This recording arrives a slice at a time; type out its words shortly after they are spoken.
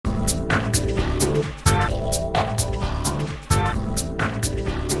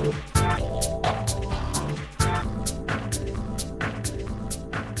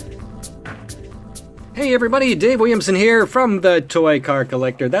Hey everybody, Dave Williamson here from the Toy Car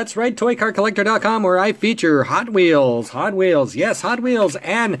Collector. That's right, ToyCarCollector.com, where I feature Hot Wheels, yes, Hot Wheels,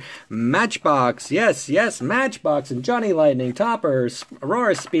 and Matchbox, yes, Matchbox, and Johnny Lightning, Toppers,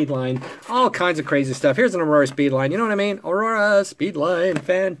 Aurora Speedline, all kinds of crazy stuff. Here's an Aurora Speedline, you know what I mean? Aurora Speedline,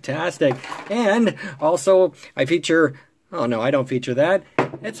 fantastic. And also, I feature, oh no, I don't feature that.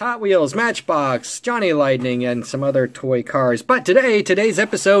 It's Hot Wheels, Matchbox, Johnny Lightning, and some other toy cars. But today's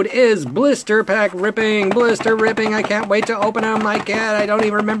episode is Blister Pack Ripping. Blister Ripping. I can't wait to open them. I don't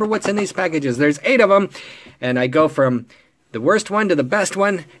even remember what's in these packages. There's 8 of them. And I go from the worst one to the best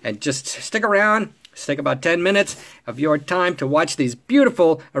one. And just stick around. Take about 10 minutes of your time to watch these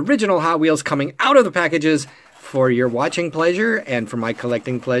beautiful original Hot Wheels coming out of the packages for your watching pleasure and for my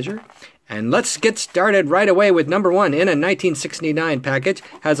collecting pleasure. And let's get started right away with number 1 in a 1969 package.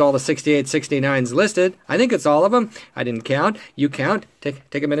 Has all the 68 69s listed. I think it's all of them. I didn't count. You count.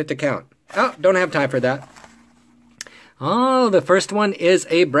 Take a minute to count. Oh, don't have time for that. Oh, the first one is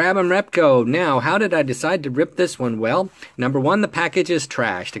a Brabham Repco. Now, how did I decide to rip this one? Well, number 1, the package is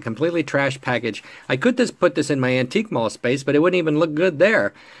trashed. A completely trashed package. I could put this in my antique mall space, but it wouldn't even look good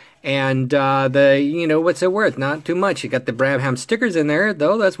there. And what's it worth? Not too much. You got the Brabham stickers in there,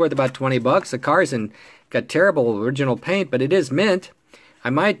 though. That's worth about 20 bucks. The car's got terrible original paint, but it is mint.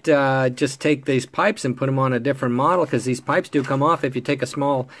 I might just take these pipes and put them on a different model, because these pipes do come off. If you take a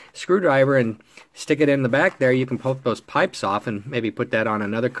small screwdriver and stick it in the back there, you can pop those pipes off and maybe put that on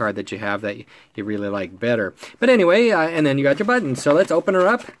another car that you have that you really like better. But anyway, and then you got your buttons. So let's open her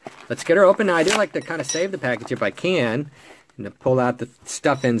up. Let's get her open. Now, I do like to kind of save the package if I can. And to pull out the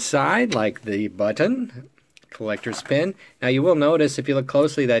stuff inside, like the button, collector's pin. Now you will notice, if you look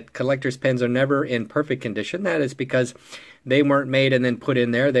closely, that collector's pins are never in perfect condition. That is because they weren't made and then put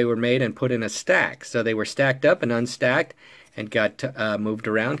in there. They were made and put in a stack. So they were stacked up and unstacked and got moved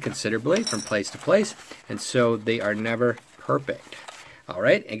around considerably from place to place. And so they are never perfect. All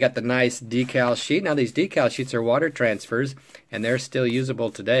right, and got the nice decal sheet. Now these decal sheets are water transfers, and they're still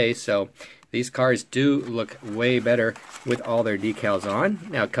usable today. So these cars do look way better with all their decals on.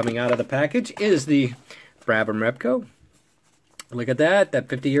 Now, coming out of the package is the Brabham Repco. Look at that. That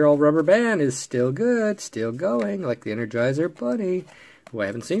 50-year-old rubber band is still good, still going, like the Energizer Bunny, who I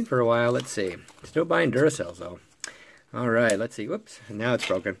haven't seen for a while. Let's see. Still buying Duracells, though. All right, let's see. Whoops, now it's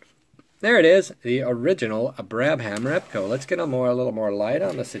broken. There it is, the original Brabham Repco. Let's get a little more light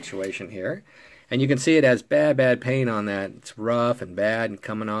on the situation here. And you can see it has bad paint on that. It's rough and bad and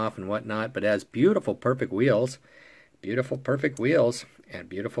coming off and whatnot, but it has beautiful, perfect wheels. Beautiful, perfect wheels and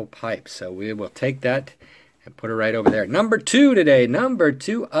beautiful pipes. So we will take that and put it right over there. Number 2 today. Number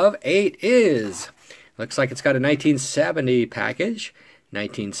 2 of 8 is, looks like it's got a 1970 package.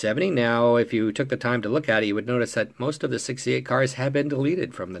 1970. Now, if you took the time to look at it, you would notice that most of the 68 cars have been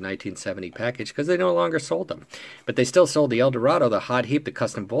deleted from the 1970 package because they no longer sold them. But they still sold the Eldorado, the Hot Heap, the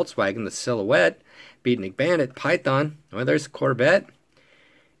Custom Volkswagen, the Silhouette, Beatnik Bandit, Python. Well, there's Corvette.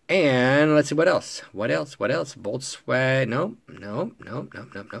 And let's see, what else? What else? Volkswagen.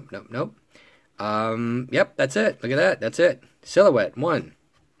 Nope. Yep, that's it. Look at that. That's it. Silhouette, 1.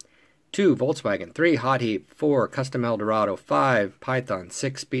 2, Volkswagen. 3, Hot Heap. 4, Custom Eldorado. 5, Python.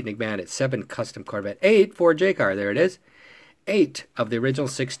 6, Beatnik Bandit. 7, Custom Corvette. 8, Ford J-Car. There it is. 8 of the original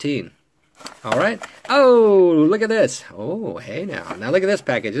 16. All right. Oh, look at this. Oh, hey now. Now look at this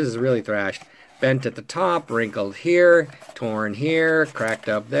package. This is really thrashed. Bent at the top, wrinkled here, torn here, cracked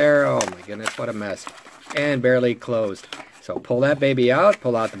up there. Oh my goodness, what a mess. And barely closed. So pull that baby out.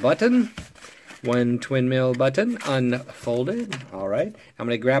 Pull out the button. 1 twin mill button unfolded. All right. I'm going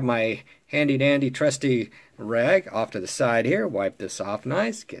to grab my handy dandy trusty rag off to the side here. Wipe this off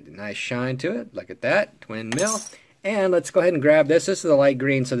nice. Get a nice shine to it. Look at that. Twin mill. And let's go ahead and grab this. This is a light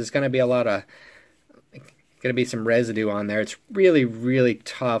green, so there's going to be some residue on there. It's really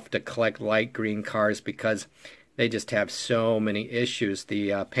tough to collect light green cars because they just have so many issues.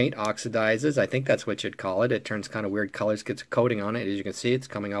 The paint oxidizes. I think that's what you'd call it. It turns kind of weird colors, gets a coating on it. As you can see, it's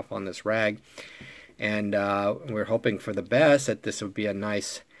coming off on this rag. And we're hoping for the best, that this would be a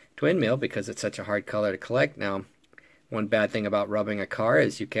nice twin mill because it's such a hard color to collect. Now, one bad thing about rubbing a car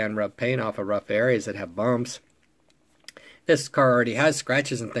is you can rub paint off of rough areas that have bumps. This car already has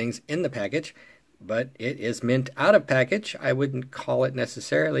scratches and things in the package, but it is mint out of package. I wouldn't call it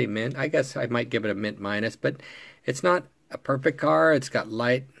necessarily mint. I guess I might give it a mint minus, but it's not a perfect car. It's got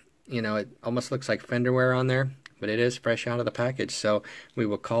light, it almost looks like fender wear on there, but it is fresh out of the package. So we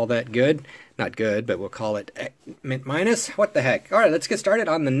will call that good. Not good, but we'll call it mint minus. What the heck? All right, let's get started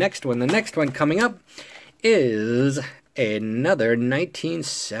on the next one. The next one coming up is another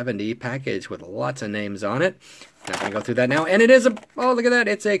 1970 package with lots of names on it. Not going to go through that now. And it is a, oh, look at that.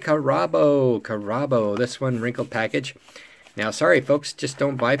 It's a Carabo. This one, wrinkled package. Now, sorry, folks, just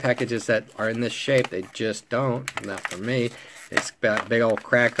don't buy packages that are in this shape. They just don't. Not for me. It's got big old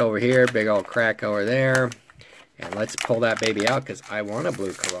crack over here, big old crack over there. And let's pull that baby out because I want a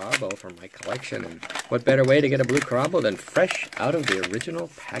blue Carabo for my collection. And what better way to get a blue Carabo than fresh out of the original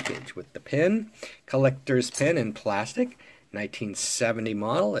package with the pin, collector's pin in plastic, 1970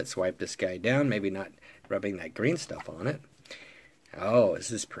 model. Let's wipe this guy down, maybe not rubbing that green stuff on it. Oh,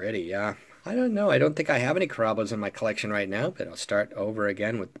 this is pretty, yeah. I don't know. I don't think I have any Carabos in my collection right now, but I'll start over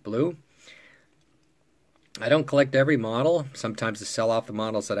again with the blue. I don't collect every model. Sometimes to sell off the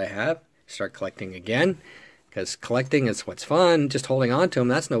models that I have, start collecting again. Because collecting is what's fun. Just holding on to them,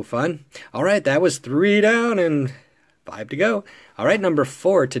 that's no fun. All right, that was 3 down and 5 to go. All right, number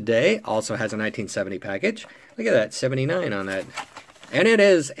 4 today also has a 1970 package. Look at that, 79 on that. And it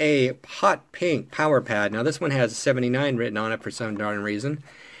is a hot pink power pad. Now, this one has 79 written on it for some darn reason.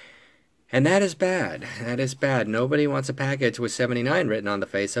 And that is bad. That is bad. Nobody wants a package with 79 written on the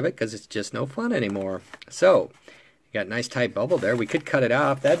face of it because it's just no fun anymore. So, you got a nice tight bubble there. We could cut it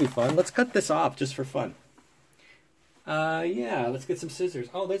off. That'd be fun. Let's cut this off just for fun. Yeah, let's get some scissors.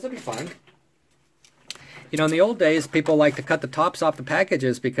 Oh, these will be fun. You know, in the old days, people like to cut the tops off the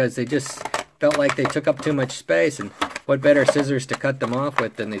packages because they just felt like they took up too much space. And what better scissors to cut them off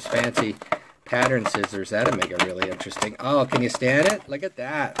with than these fancy pattern scissors? That'd make it really interesting. Oh, can you stand it? Look at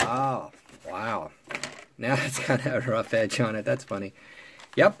that. Oh, wow. Now it's got a rough edge on it. That's funny.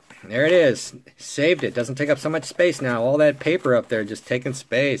 Yep, there it is. Saved it. Doesn't take up so much space now. All that paper up there just taking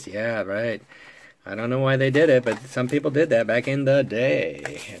space. Yeah, right. I don't know why they did it, but some people did that back in the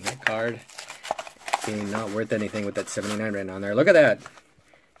day. And that card being not worth anything with that 79 written on there. Look at that.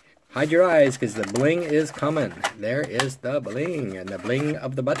 Hide your eyes because the bling is coming. There is the bling and the bling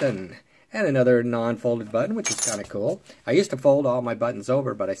of the button. And another non-folded button, which is kind of cool. I used to fold all my buttons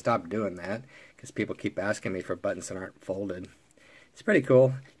over, but I stopped doing that because people keep asking me for buttons that aren't folded. It's pretty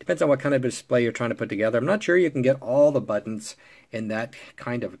cool. Depends on what kind of display you're trying to put together. I'm not sure you can get all the buttons in that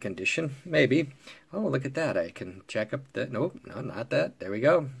kind of condition. Maybe. Oh, look at that. I can check up the... Nope, no, not that. There we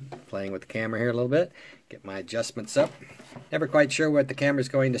go. Playing with the camera here a little bit. Get my adjustments up. Never quite sure what the camera's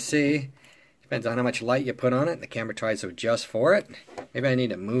going to see. Depends on how much light you put on it. The camera tries to adjust for it. Maybe I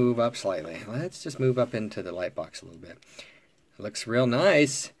need to move up slightly. Let's just move up into the light box a little bit. It looks real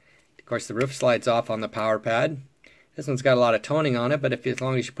nice. Of course, the roof slides off on the power pad. This one's got a lot of toning on it, but as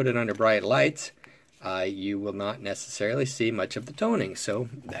long as you put it under bright lights, you will not necessarily see much of the toning. So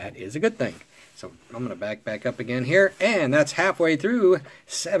that is a good thing. So I'm going to back up again here, and that's halfway through.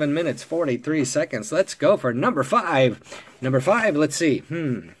 7 minutes, 43 seconds. Let's go for number 5. Number 5, let's see.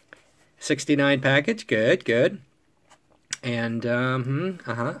 69 package. Good, good. And,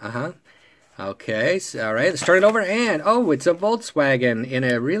 okay, so, all right, let's turn it over, and, oh, it's a Volkswagen in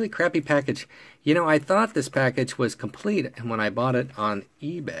a really crappy package. You know, I thought this package was complete when I bought it on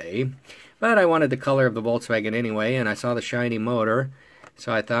eBay, but I wanted the color of the Volkswagen anyway, and I saw the shiny motor,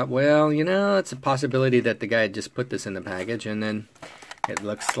 so I thought, well, you know, it's a possibility that the guy had just put this in the package, and then it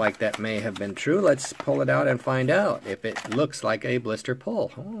looks like that may have been true. Let's pull it out and find out if it looks like a blister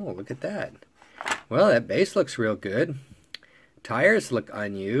pull. Oh, look at that. Well, that base looks real good. Tires look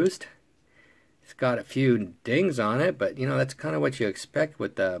unused. It's got a few dings on it, but, you know, that's kind of what you expect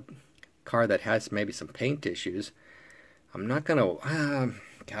with the car that has maybe some paint issues. I'm not going to...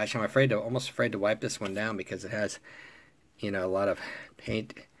 gosh, I'm almost afraid to wipe this one down because it has, you know, a lot of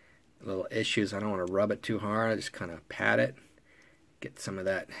paint little issues. I don't want to rub it too hard. I just kind of pat it. Get some of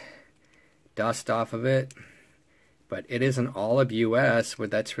that dust off of it. But it isn't all of US,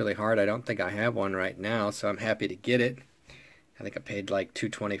 but that's really hard. I don't think I have one right now, so I'm happy to get it. I think I paid like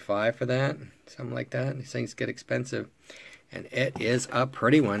 $225 for that, something like that. These things get expensive. And it is a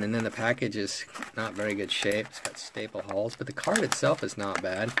pretty one. And then the package is not very good shape. It's got staple holes, but the card itself is not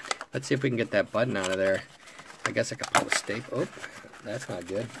bad. Let's see if we can get that button out of there. I guess I could pull the staple. Oh, that's not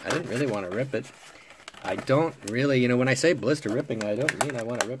good. I didn't really want to rip it. I don't really, you know, when I say blister ripping, I don't mean I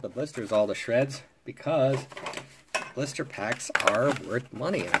want to rip the blisters all to shreds, because blister packs are worth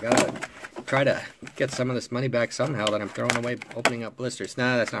money. I gotta try to get some of this money back somehow that I'm throwing away opening up blisters.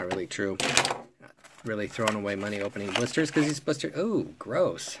 Nah, that's not really true. Not really throwing away money opening blisters, because these blisters, oh,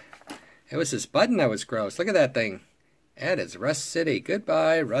 gross. It was this button that was gross. Look at that thing. That is Rust City.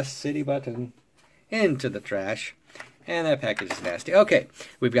 Goodbye, Rust City button. Into the trash. And that package is nasty. Okay,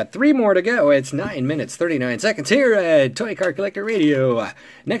 we've got 3 more to go. It's 9 minutes, 39 seconds here at Toy Car Collector Radio.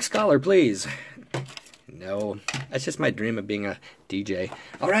 Next caller, please. No, that's just my dream of being a DJ.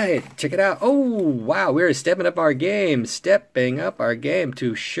 All right, check it out. Oh, wow, we're stepping up our game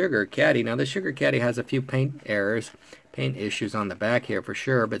to Sugar Caddy. Now, the Sugar Caddy has a few paint issues on the back here for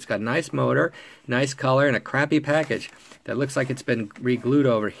sure, but it's got a nice motor, nice color, and a crappy package that looks like it's been re-glued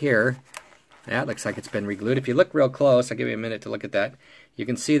over here. That looks like it's been re-glued. If you look real close, I'll give you a minute to look at that. You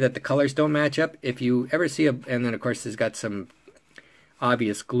can see that the colors don't match up. If you ever see and then of course it's got some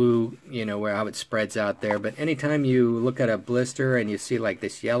obvious glue, you know, where how it spreads out there. But anytime you look at a blister and you see like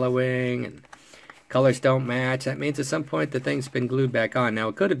this yellowing and colors don't match, that means at some point the thing's been glued back on. Now,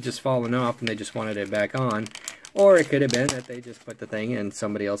 it could have just fallen off and they just wanted it back on, or it could have been that they just put the thing in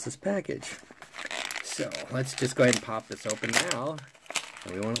somebody else's package. So let's just go ahead and pop this open now,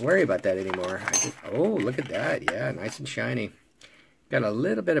 and we won't worry about that anymore. Oh, look at that. Yeah, nice and shiny. Got a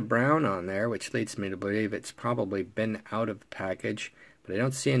little bit of brown on there, which leads me to believe it's probably been out of the package, but I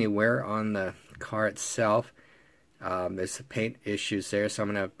don't see any wear on the car itself. There's some paint issues there, so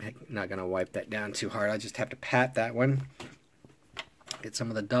I'm not gonna wipe that down too hard. I'll just have to pat that one, get some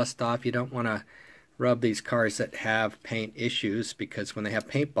of the dust off. You don't want to rub these cars that have paint issues, because when they have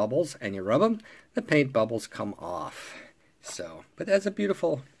paint bubbles and you rub them, the paint bubbles come off. So, but that's a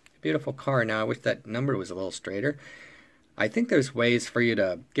beautiful, beautiful car. Now, I wish that number was a little straighter. I think there's ways for you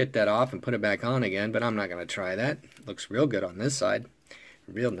to get that off and put it back on again, but I'm not going to try that. Looks real good on this side.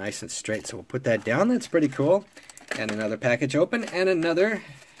 Real nice and straight. So we'll put that down. That's pretty cool. And another package open, and another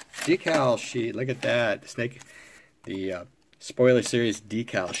decal sheet. Look at that. The Spoiler Series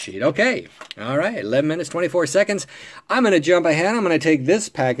decal sheet. Okay. All right. 11 minutes, 24 seconds. I'm going to jump ahead. I'm going to take this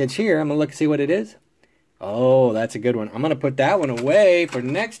package here. I'm going to look and see what it is. Oh, that's a good one. I'm going to put that one away for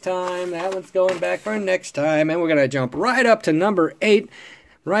next time. That one's going back for next time. And we're going to jump right up to number 8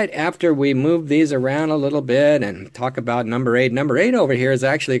 right after we move these around a little bit and talk about number 8. Number 8 over here is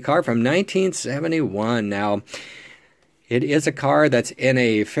actually a car from 1971. Now, it is a car that's in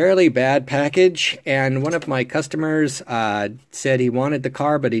a fairly bad package, and one of my customers said he wanted the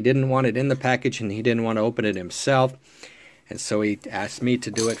car, but he didn't want it in the package, and he didn't want to open it himself. And so he asked me to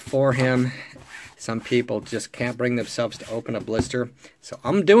do it for him. Some people just can't bring themselves to open a blister. So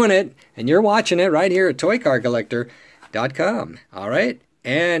I'm doing it, and you're watching it right here at ToyCarCollector.com. All right?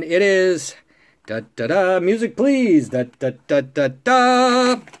 And it is... Da-da-da, music please.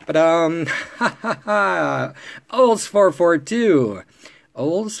 Da-da-da-da-da. Ba-dum. Ha-ha-ha. Olds 442.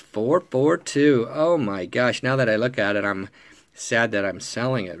 Olds 442. Oh my gosh, now that I look at it, I'm sad that I'm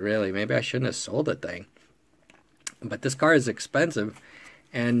selling it, really. Maybe I shouldn't have sold the thing. But this car is expensive.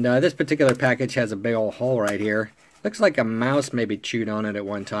 And this particular package has a big old hole right here. Looks like a mouse maybe chewed on it at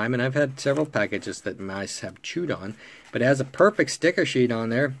one time. And I've had several packages that mice have chewed on. But it has a perfect sticker sheet on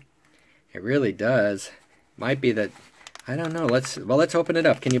there. It really does. Might be that, I don't know. Let's open it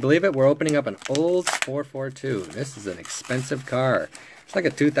up. Can you believe it? We're opening up an Olds 442. This is an expensive car. It's like a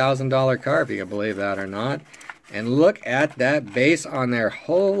 $2,000 car, if you can believe that or not. And look at that base on there.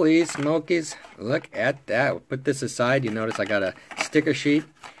 Holy smokies. Look at that. We'll put this aside. You notice I got a sticker sheet.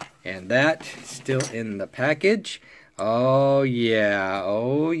 And that still in the package. Oh, yeah.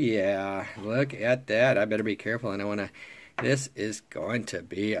 Oh, yeah. Look at that. I better be careful. I don't want to... This is going to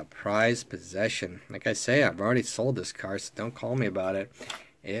be a prized possession. Like I say, I've already sold this car, so don't call me about it.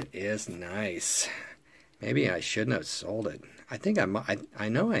 It is nice. Maybe I shouldn't have sold it. I think I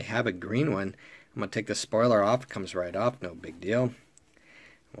know I have a green one. I'm going to take the spoiler off. It comes right off. No big deal.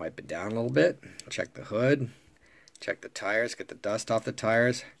 Wipe it down a little bit. Check the hood. Check the tires. Get the dust off the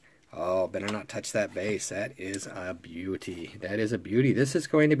tires. Oh, better not touch that base. That is a beauty. That is a beauty. This is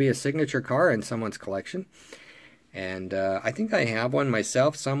going to be a signature car in someone's collection. And I think I have one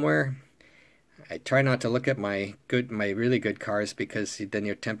myself somewhere. I try not to look at my really good cars, because then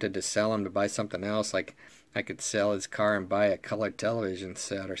you're tempted to sell them to buy something else. Like I could sell his car and buy a colored television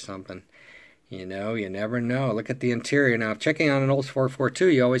set or something. You know, you never know. Look at the interior. Now, checking on an Olds 442,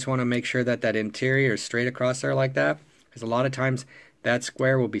 you always want to make sure that that interior is straight across there like that. Because a lot of times that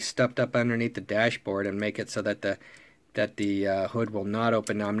square will be stuffed up underneath the dashboard and make it so that the hood will not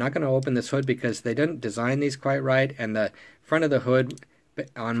open. Now, I'm not going to open this hood because they didn't design these quite right, and the front of the hood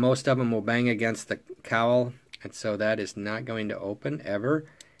on most of them will bang against the cowl, and so that is not going to open ever.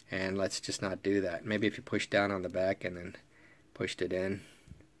 And let's just not do that. Maybe if you push down on the back and then pushed it in.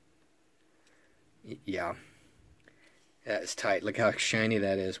 Yeah, that's tight. Look how shiny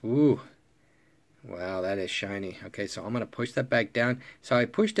that is. Woo. Wow, that is shiny. Okay, so I'm going to push that back down. So I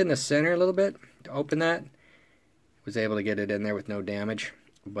pushed in the center a little bit to open that. Was able to get it in there with no damage,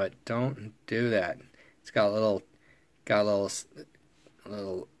 but don't do that. It's got a little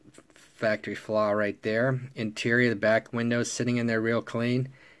factory flaw right there. Interior, the back windows sitting in there real clean.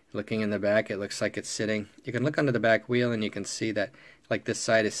 Looking in the back, it looks like it's sitting. You can look under the back wheel and you can see that like this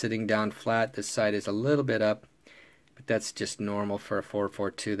side is sitting down flat, this side is a little bit up, but that's just normal for a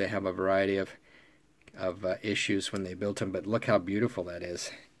 442. They have a variety of issues when they built them, but look how beautiful that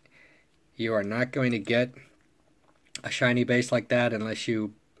is. You are not going to get a shiny base like that unless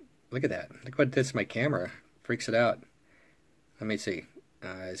you, look at that. Look what this, my camera freaks it out. Let me see.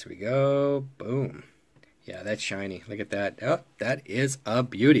 As we go, boom. Yeah, that's shiny. Look at that. Oh, that is a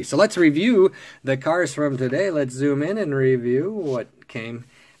beauty. So let's review the cars from today. Let's zoom in and review what came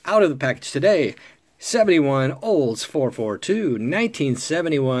out of the package today. 71 Olds 442,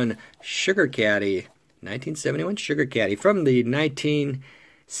 1971 Sugar Caddy. 1971 Sugar Caddy from the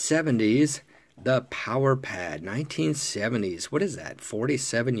 1970s. The Power Pad, 1970s. What is that?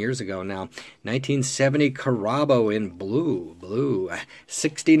 47 years ago now. 1970 Carabo in blue.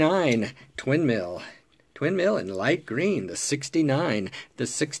 69 Twin Mill in light green. The 69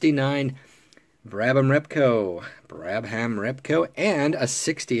 Brabham Repco, and a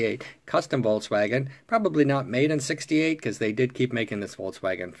 68 custom Volkswagen. Probably not made in 68 because they did keep making this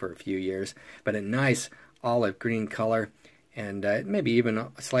Volkswagen for a few years, but a nice olive green color. And maybe even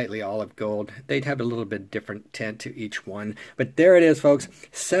slightly olive gold. They'd have a little bit different tint to each one. But there it is, folks.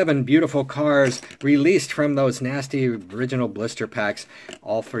 7 beautiful cars released from those nasty original blister packs.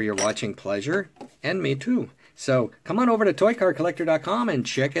 All for your watching pleasure. And me too. So come on over to ToyCarCollector.com and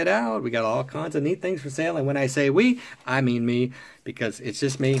check it out. We got all kinds of neat things for sale. And when I say we, I mean me. Because it's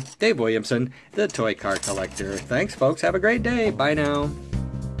just me, Dave Williamson, the Toy Car Collector. Thanks, folks. Have a great day. Bye now.